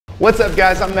What's up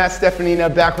guys, I'm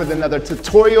MattSteffanina back with another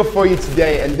tutorial for you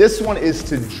today, and this one is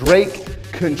to Drake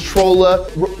CONTROLLA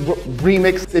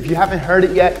remix. If you haven't heard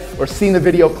it yet or seen the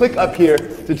video, click up here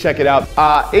to check it out.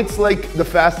 It's like the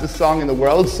fastest song in the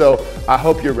world, so I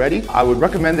hope you're ready. I would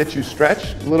recommend that you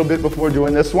stretch a little bit before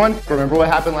doing this one. Remember what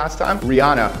happened last time?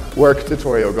 Rihanna work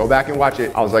tutorial, go back and watch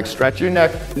it. I was like, stretch your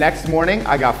neck. Next morning,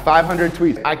 I got 500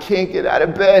 tweets. I can't get out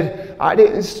of bed. I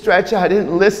didn't stretch, I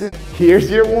didn't listen. Here's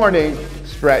your warning.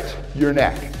 Stretch your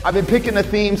neck. I've been picking a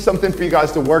theme, something for you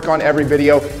guys to work on every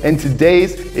video, and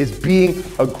today's is being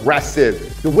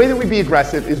aggressive. The way that we be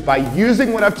aggressive is by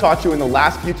using what I've taught you in the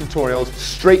last few tutorials,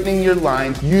 straightening your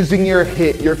lines, using your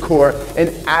hit, your core, and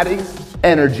adding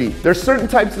energy. There's certain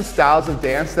types of styles of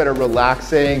dance that are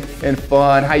relaxing and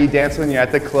fun, how you dance when you're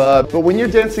at the club. But when you're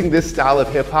dancing this style of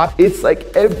hip hop, it's like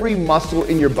every muscle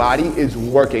in your body is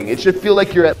working. It should feel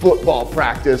like you're at football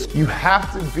practice. You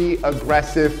have to be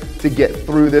aggressive to get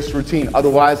through this routine.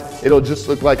 Otherwise, it'll just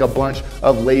look like a bunch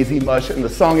of lazy mush. And the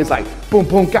song is like boom,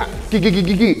 boom, ga, gi, gi, gi,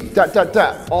 gi, gi, da, da,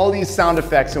 da. All these sound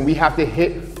effects, and we have to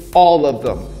hit all of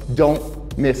them.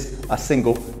 Don't miss a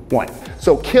single one.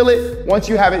 So kill it. Once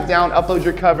you have it down, upload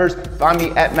your covers. Find me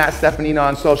at MattSteffanina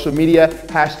on social media.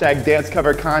 Hashtag dance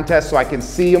cover contest so I can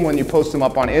see them when you post them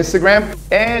up on Instagram.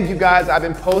 And you guys, I've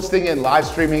been posting and live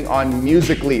streaming on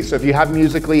Musical.ly. So if you have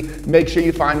Musical.ly, make sure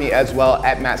you find me as well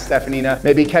at MattSteffanina.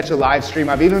 Maybe catch a live stream.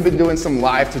 I've even been doing some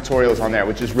live tutorials on there,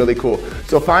 which is really cool.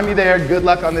 So find me there. Good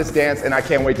luck on this dance, and I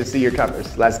can't wait to see your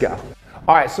covers. Let's go.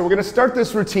 All right, so we're gonna start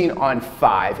this routine on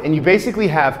 5, and you basically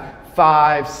have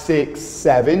 5, 6,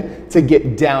 7 to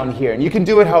get down here. And you can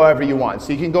do it however you want.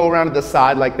 So you can go around to the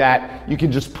side like that. You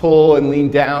can just pull and lean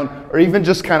down, or even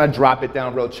just kind of drop it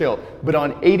down real chill. But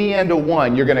on 80 and a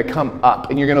 1, you're gonna come up,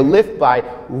 and you're gonna lift by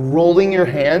rolling your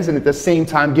hands and at the same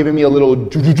time giving me a little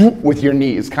do-do-do with your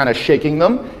knees, kind of shaking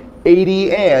them.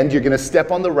 80 and you're gonna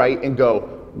step on the right and go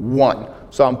 1.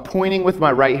 So I'm pointing with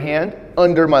my right hand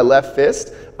under my left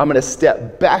fist. I'm gonna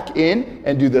step back in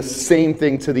and do the same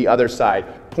thing to the other side,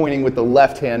 pointing with the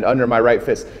left hand under my right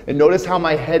fist. And notice how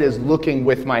my head is looking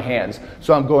with my hands.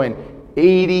 So I'm going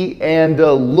 80 and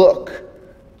a look,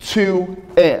 2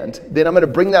 and. Then I'm gonna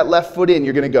bring that left foot in.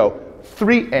 You're gonna go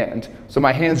 3 and. So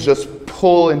my hands just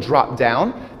pull and drop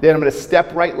down. Then I'm gonna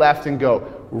step right, left and go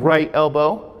right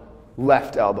elbow,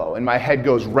 left elbow, and my head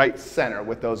goes right center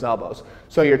with those elbows.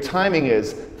 So your timing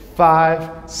is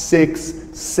 5, 6,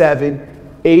 7,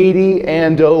 80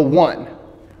 and a 1,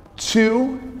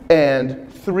 2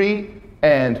 and 3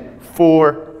 and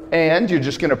 4 and. You're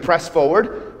just gonna press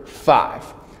forward,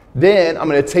 5. Then I'm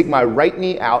gonna take my right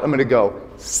knee out. I'm gonna go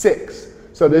 6.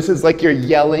 So this is like you're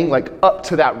yelling like up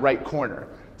to that right corner.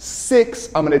 6,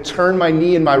 I'm gonna turn my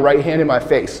knee and my right hand in my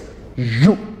face.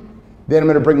 Then I'm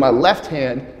gonna bring my left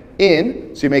hand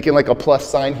in, so you're making like a plus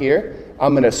sign here.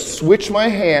 I'm gonna switch my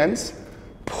hands,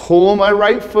 pull my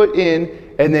right foot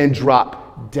in, and then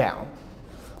drop down.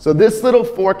 So this little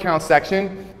 4 count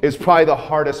section is probably the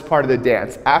hardest part of the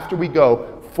dance. After we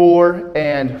go 4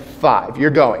 and 5,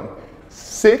 you're going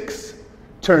 6,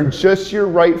 turn just your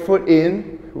right foot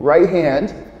in, right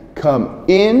hand, come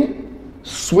in,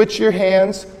 switch your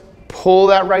hands, pull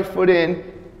that right foot in,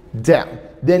 down.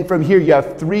 Then from here you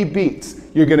have 3 beats.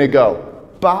 You're gonna go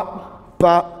bop,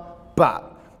 bop, bop.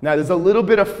 Now there's a little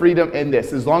bit of freedom in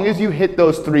this. As long as you hit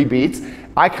those 3 beats,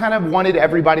 I kind of wanted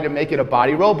everybody to make it a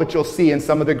body roll, but you'll see in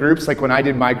some of the groups, like when I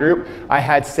did my group, I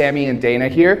had Sammy and Dana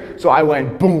here. So I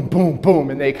went boom, boom,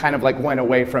 boom, and they kind of like went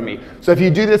away from me. So if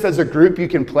you do this as a group, you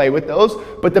can play with those.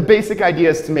 But the basic idea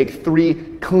is to make 3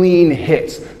 clean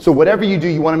hits. So whatever you do,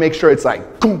 you want to make sure it's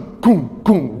like boom, boom,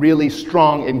 boom, really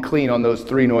strong and clean on those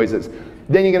 3 noises.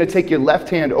 Then you're going to take your left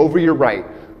hand over your right,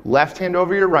 left hand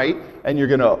over your right, and you're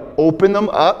gonna open them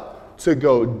up to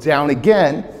go down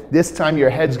again. This time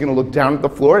your head's gonna look down at the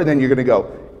floor, and then you're gonna go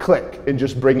click and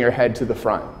just bring your head to the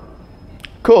front.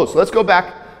 Cool, so let's go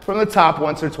back from the top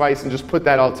once or twice and just put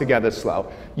that all together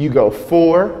slow. You go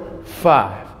 4,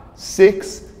 5,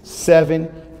 6, 7,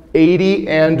 80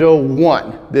 and a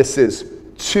 1. This is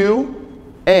 2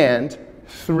 and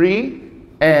 3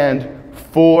 and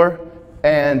 4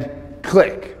 and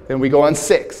click. Then we go on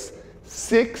 6.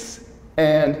 6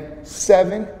 and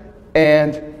 7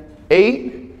 and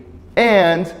 8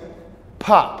 and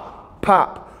pop,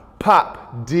 pop,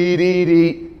 pop,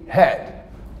 dee, head.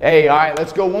 Hey, all right,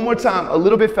 let's go one more time, a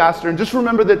little bit faster. And just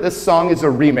remember that this song is a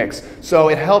remix. So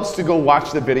it helps to go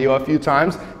watch the video a few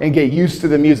times and get used to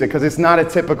the music because it's not a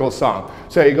typical song.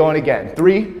 So you're going again,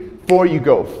 3, 4, you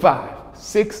go 5,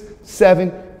 6,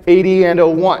 7, 80 and a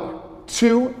 1,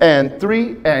 2 and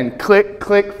 3 and click,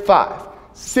 click, 5.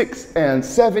 6 and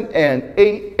 7 and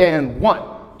 8 and 1,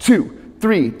 2,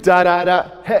 3,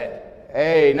 da-da-da, head.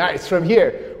 Hey, nice. From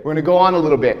here, we're gonna go on a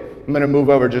little bit. I'm gonna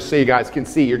move over just so you guys can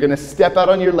see. You're gonna step out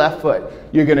on your left foot.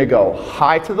 You're gonna go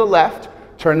high to the left,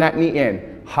 turn that knee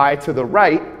in. High to the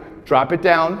right, drop it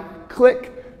down,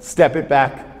 click, step it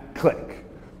back, click.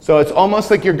 So it's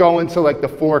almost like you're going to like the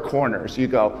 4 corners. You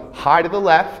go high to the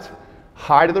left,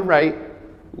 high to the right,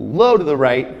 low to the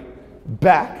right,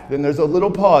 back, then there's a little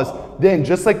pause. Then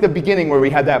just like the beginning where we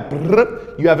had that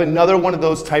brrr, you have another one of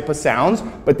those type of sounds,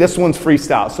 but this one's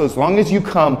freestyle. So as long as you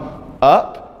come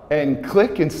up and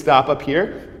click and stop up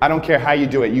here, I don't care how you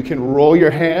do it. You can roll your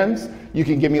hands, you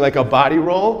can give me like a body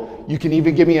roll, you can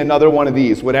even give me another one of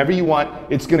these, whatever you want.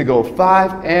 It's gonna go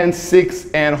 5 and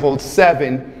 6 and hold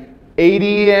 7,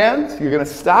 80 and, you're gonna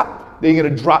stop, then you're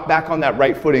gonna drop back on that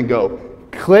right foot and go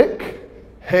click,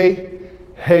 hey,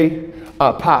 hey,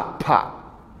 pop,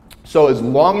 pop. So as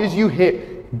long as you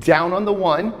hit down on the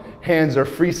 1, hands are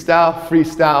freestyle,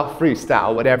 freestyle,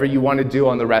 freestyle, whatever you want to do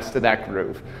on the rest of that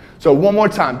groove. So one more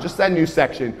time, just that new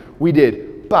section. We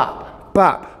did bop,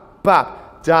 bop,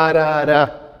 bop, da, da, da,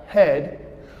 head,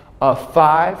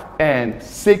 5 and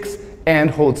 6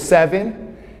 and hold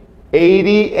 7,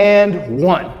 80 and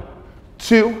 1,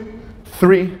 2,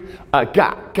 3,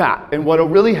 got. And what'll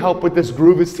really help with this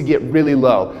groove is to get really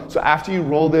low. So after you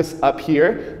roll this up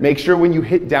here, make sure when you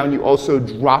hit down, you also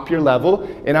drop your level.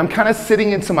 And I'm kind of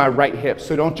sitting into my right hip,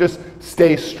 so don't just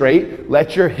stay straight.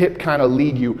 Let your hip kind of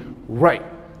lead you right,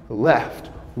 left,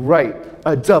 right,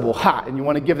 a double hot. And you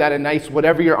want to give that a nice,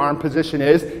 whatever your arm position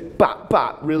is, bop,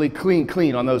 bop, really clean,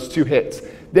 clean on those 2 hits.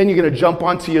 Then you're going to jump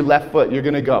onto your left foot. You're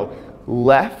going to go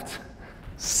left,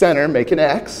 center, make an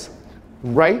X,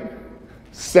 right,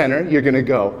 center, you're gonna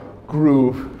go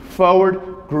groove forward,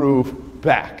 groove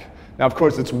back. Now, of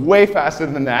course, it's way faster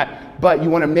than that, but you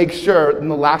wanna make sure, in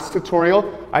the last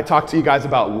tutorial, I talked to you guys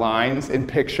about lines and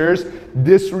pictures.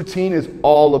 This routine is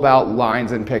all about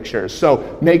lines and pictures.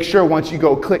 So make sure once you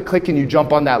go click, click, and you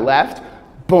jump on that left,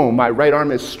 boom, my right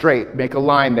arm is straight, make a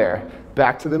line there.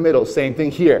 Back to the middle, same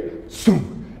thing here,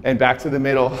 and back to the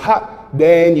middle, hop,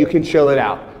 then you can chill it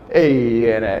out.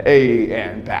 A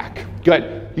and back.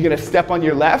 Good. You're gonna step on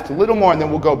your left, a little more, and then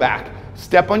we'll go back.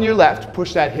 Step on your left,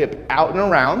 push that hip out and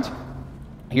around.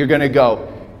 You're gonna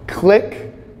go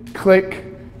click, click,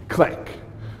 click.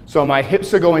 So my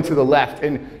hips are going to the left.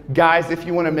 And guys, if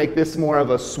you wanna make this more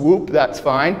of a swoop, that's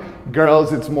fine.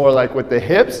 Girls, it's more like with the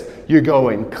hips. You're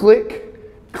going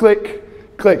click,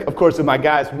 click, click. Of course, if my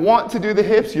guys want to do the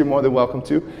hips, you're more than welcome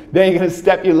to. Then you're gonna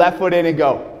step your left foot in and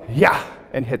go, yeah,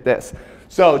 and hit this.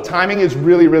 So timing is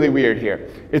really, really weird here.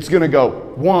 It's gonna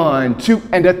go 1, 2,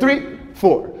 and a 3,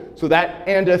 4. So that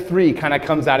and a 3 kind of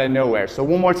comes out of nowhere. So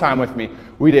one more time with me.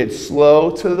 We did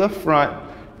slow to the front,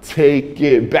 take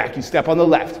it back. You step on the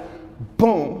left,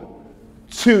 boom,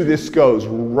 2, this goes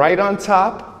right on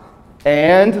top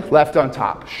and left on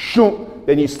top. Shoom.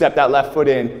 Then you step that left foot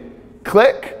in,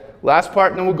 click, last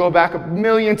part, and then we'll go back a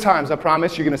million times. I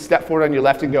promise. You're gonna step forward on your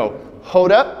left and go,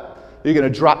 hold up. You're gonna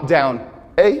drop down,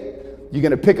 A. You're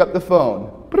gonna pick up the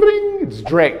phone. Bring, it's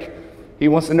Drake. He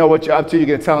wants to know what you're up to. You're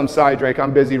gonna tell him, sorry, Drake,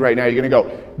 I'm busy right now. You're gonna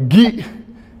go, geet,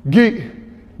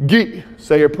 geet, geet.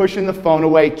 So you're pushing the phone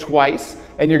away twice,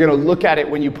 and you're gonna look at it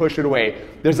when you push it away.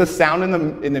 There's a sound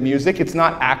in the music. It's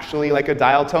not actually like a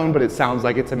dial tone, but it sounds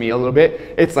like it to me a little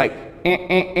bit. It's like,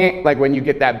 like when you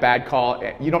get that bad call.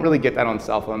 You don't really get that on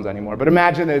cell phones anymore, but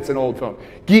imagine that it's an old phone.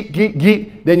 Geet, geet,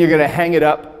 geet. Then you're gonna hang it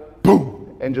up,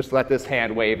 boom, and just let this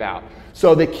hand wave out.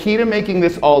 So the key to making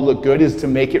this all look good is to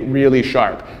make it really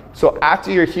sharp. So after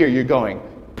you're here, you're going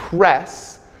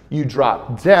press, you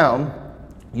drop down,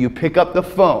 you pick up the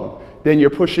phone, then you're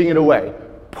pushing it away.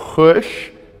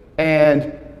 Push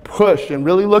and push, and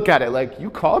really look at it like, you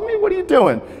called me? What are you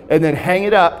doing? And then hang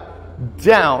it up,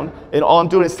 down, and all I'm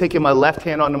doing is taking my left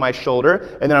hand onto my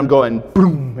shoulder, and then I'm going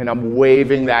boom, and I'm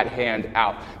waving that hand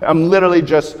out. I'm literally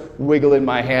just wiggling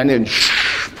my hand and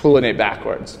pulling it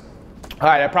backwards. All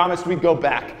right, I promised we'd go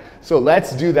back. So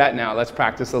let's do that now. Let's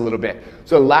practice a little bit.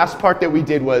 So the last part that we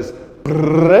did was,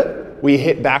 we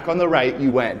hit back on the right.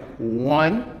 You went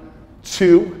 1,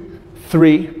 2,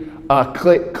 3,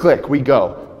 click, click. We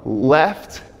go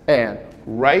left and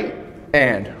right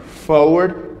and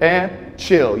forward and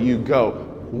chill. You go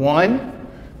 1,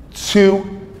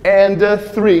 2, and a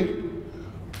 3,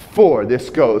 4. This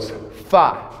goes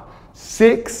 5,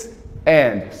 6,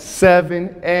 and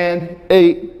 7, and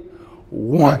 8.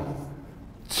 1,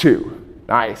 2.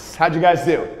 Nice. How'd you guys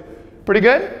do? Pretty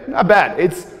good? Not bad.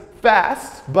 It's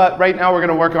fast, but right now we're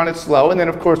gonna work on it slow, and then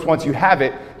of course once you have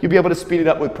it, you'll be able to speed it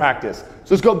up with practice.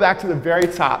 So let's go back to the very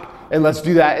top and let's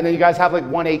do that, and then you guys have like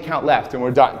 1 8 count left and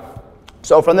we're done.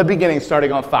 So from the beginning,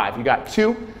 starting on 5, you got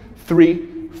 2,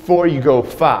 3, 4, you go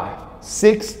 5,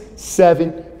 6,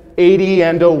 7, 80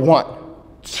 and a 1,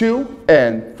 2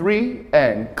 and 3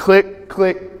 and click,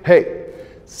 click, hey.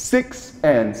 6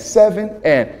 and 7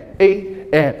 and 8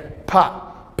 and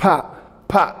pop, pop,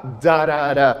 pop, da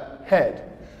da da,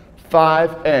 head.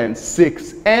 5 and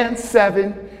 6 and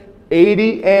 7,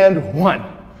 80 and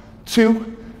 1,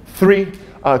 2, 3,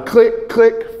 click,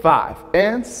 click, 5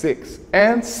 and 6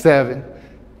 and 7,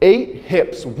 8,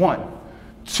 hips, 1,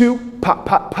 2, pop,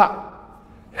 pop, pop,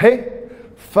 hey,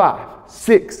 5,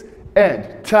 6,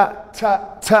 and ta,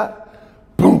 ta, ta,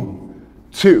 boom,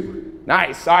 2.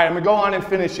 Nice. All right, I'm gonna go on and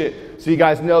finish it so you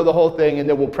guys know the whole thing, and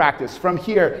then we'll practice. From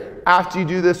here, after you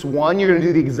do this one, you're gonna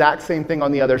do the exact same thing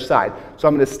on the other side. So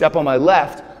I'm gonna step on my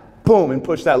left, boom, and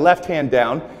push that left hand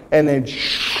down, and then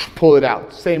pull it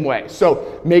out, same way.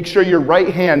 So make sure your right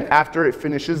hand, after it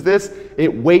finishes this,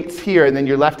 it waits here, and then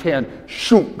your left hand,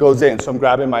 shoot, goes in. So I'm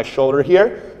grabbing my shoulder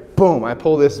here, boom, I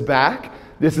pull this back.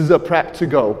 This is a prep to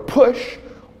go push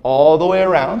all the way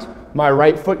around. My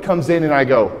right foot comes in, and I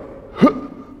go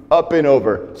up and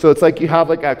over. So it's like you have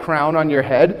like a crown on your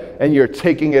head and you're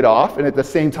taking it off, and at the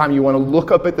same time you want to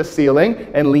look up at the ceiling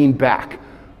and lean back.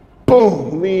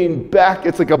 Boom, lean back.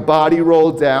 It's like a body roll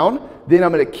down. Then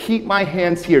I'm going to keep my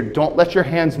hands here. Don't let your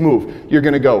hands move. You're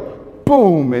going to go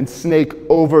boom and snake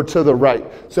over to the right.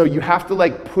 So you have to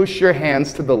like push your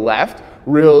hands to the left,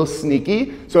 real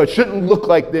sneaky. So it shouldn't look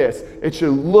like this. It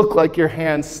should look like your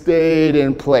hands stayed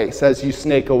in place as you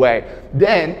snake away.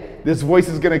 Then this voice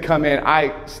is gonna come in.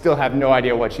 I still have no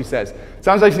idea what she says.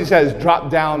 Sounds like she says, drop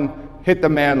down, hit the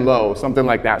man low, something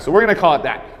like that. So we're gonna call it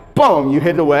that. Boom, you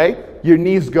hit away, your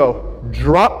knees go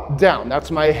drop down.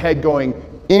 That's my head going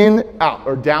in, out,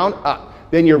 or down, up.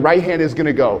 Then your right hand is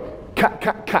gonna go ka,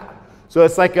 ka, ka. So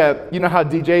it's like a, you know how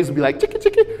DJs will be like, chicka,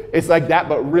 chicka? It's like that,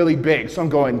 but really big. So I'm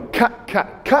going ka, ka,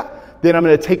 ka. Then I'm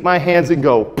gonna take my hands and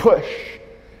go push.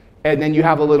 And then you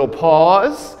have a little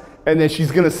pause, and then she's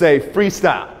gonna say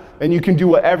freestyle. And you can do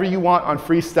whatever you want on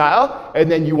freestyle, and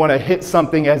then you want to hit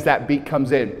something as that beat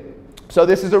comes in. So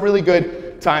this is a really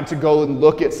good time to go and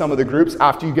look at some of the groups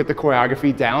after you get the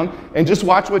choreography down, and just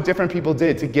watch what different people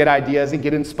did to get ideas and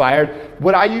get inspired.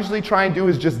 What I usually try and do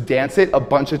is just dance it a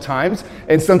bunch of times,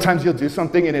 and sometimes you'll do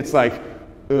something and it's like,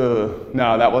 no,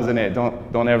 that wasn't it.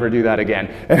 Don't ever do that again.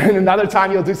 And another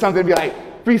time you'll do something and be like,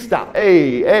 freestyle,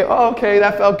 hey, oh, okay,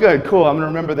 that felt good, cool, I'm gonna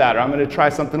remember that, or I'm gonna try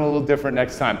something a little different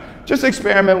next time. Just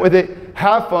experiment with it,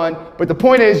 have fun, but the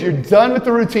point is you're done with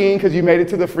the routine because you made it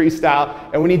to the freestyle,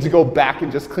 and we need to go back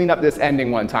and just clean up this ending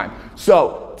one time.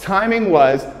 So, timing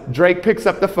was, Drake picks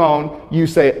up the phone, you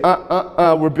say,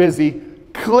 we're busy,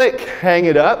 click, hang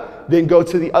it up, then go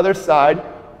to the other side,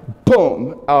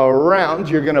 boom, around,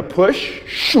 you're gonna push,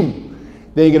 shoo,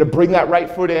 then you're gonna bring that right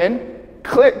foot in,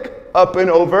 click, up and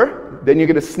over, then you're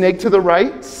gonna snake to the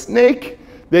right, snake,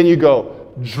 then you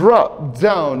go drop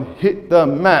down, hit the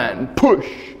man, push.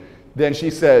 Then she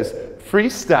says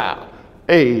freestyle,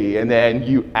 hey, and then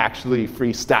you actually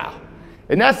freestyle.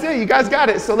 And that's it, you guys got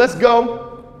it. So let's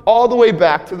go all the way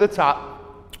back to the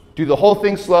top, do the whole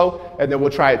thing slow, and then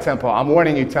we'll try it tempo. I'm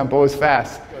warning you, tempo is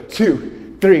fast.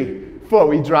 2, 3, 4,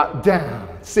 we drop down,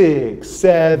 6,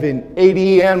 7,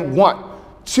 80 and 1,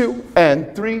 2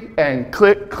 and 3 and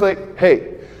click, click, hey.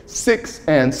 6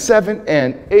 and 7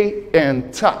 and 8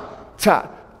 and ta, ta,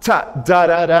 ta, da,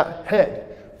 da, da,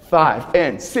 head. 5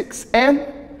 and 6 and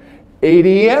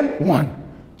 80 and 1,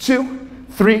 2,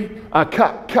 3,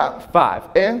 ka, ka, 5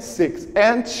 and 6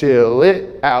 and chill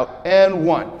it out and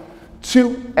 1,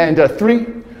 2 and a 3,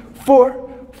 4,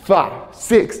 5,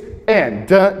 6 and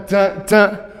dun, dun,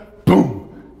 dun,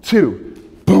 boom,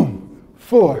 2, boom,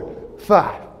 4,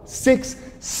 5, 6,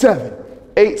 7,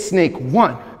 8, snake,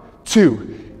 1,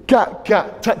 2, ga, ga,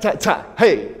 ta, ta, ta,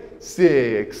 hey,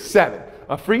 6, 7,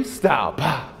 a freestyle,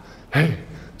 pa, hey,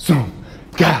 zoom,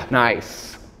 ga,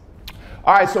 nice.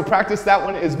 All right, so practice that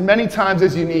one as many times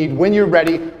as you need. When you're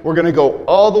ready, we're gonna go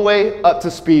all the way up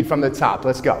to speed from the top.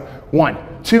 Let's go. 1,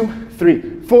 2,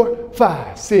 3, 4,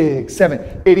 5, 6,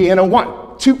 7, 80 and a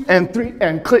 1, 2 and 3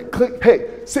 and click, click,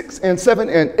 hey, 6 and 7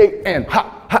 and 8 and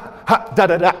ha, ha, ha, da,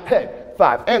 da, da, hey,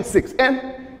 5 and 6 and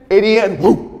 80 and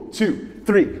woo, 2,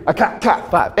 3, a ka, ka,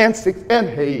 5 and 6 and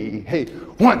hey, hey,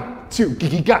 1, 2,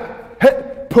 gigi, ga,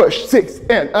 hey, push, 6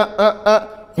 and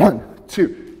 1,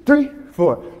 2, 3,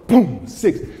 4, boom,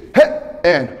 6, hey,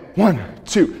 and 1,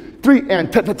 2, 3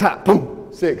 and ta, ta, ta, boom,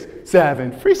 6,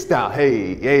 7, freestyle,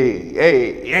 hey, hey,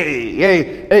 hey, hey,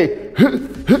 hey,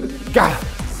 hey, got it.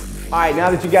 All right,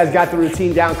 now that you guys got the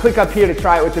routine down, click up here to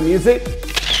try it with the music.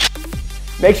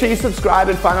 Make sure you subscribe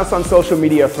and find us on social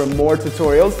media for more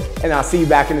tutorials, and I'll see you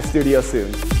back in the studio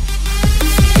soon.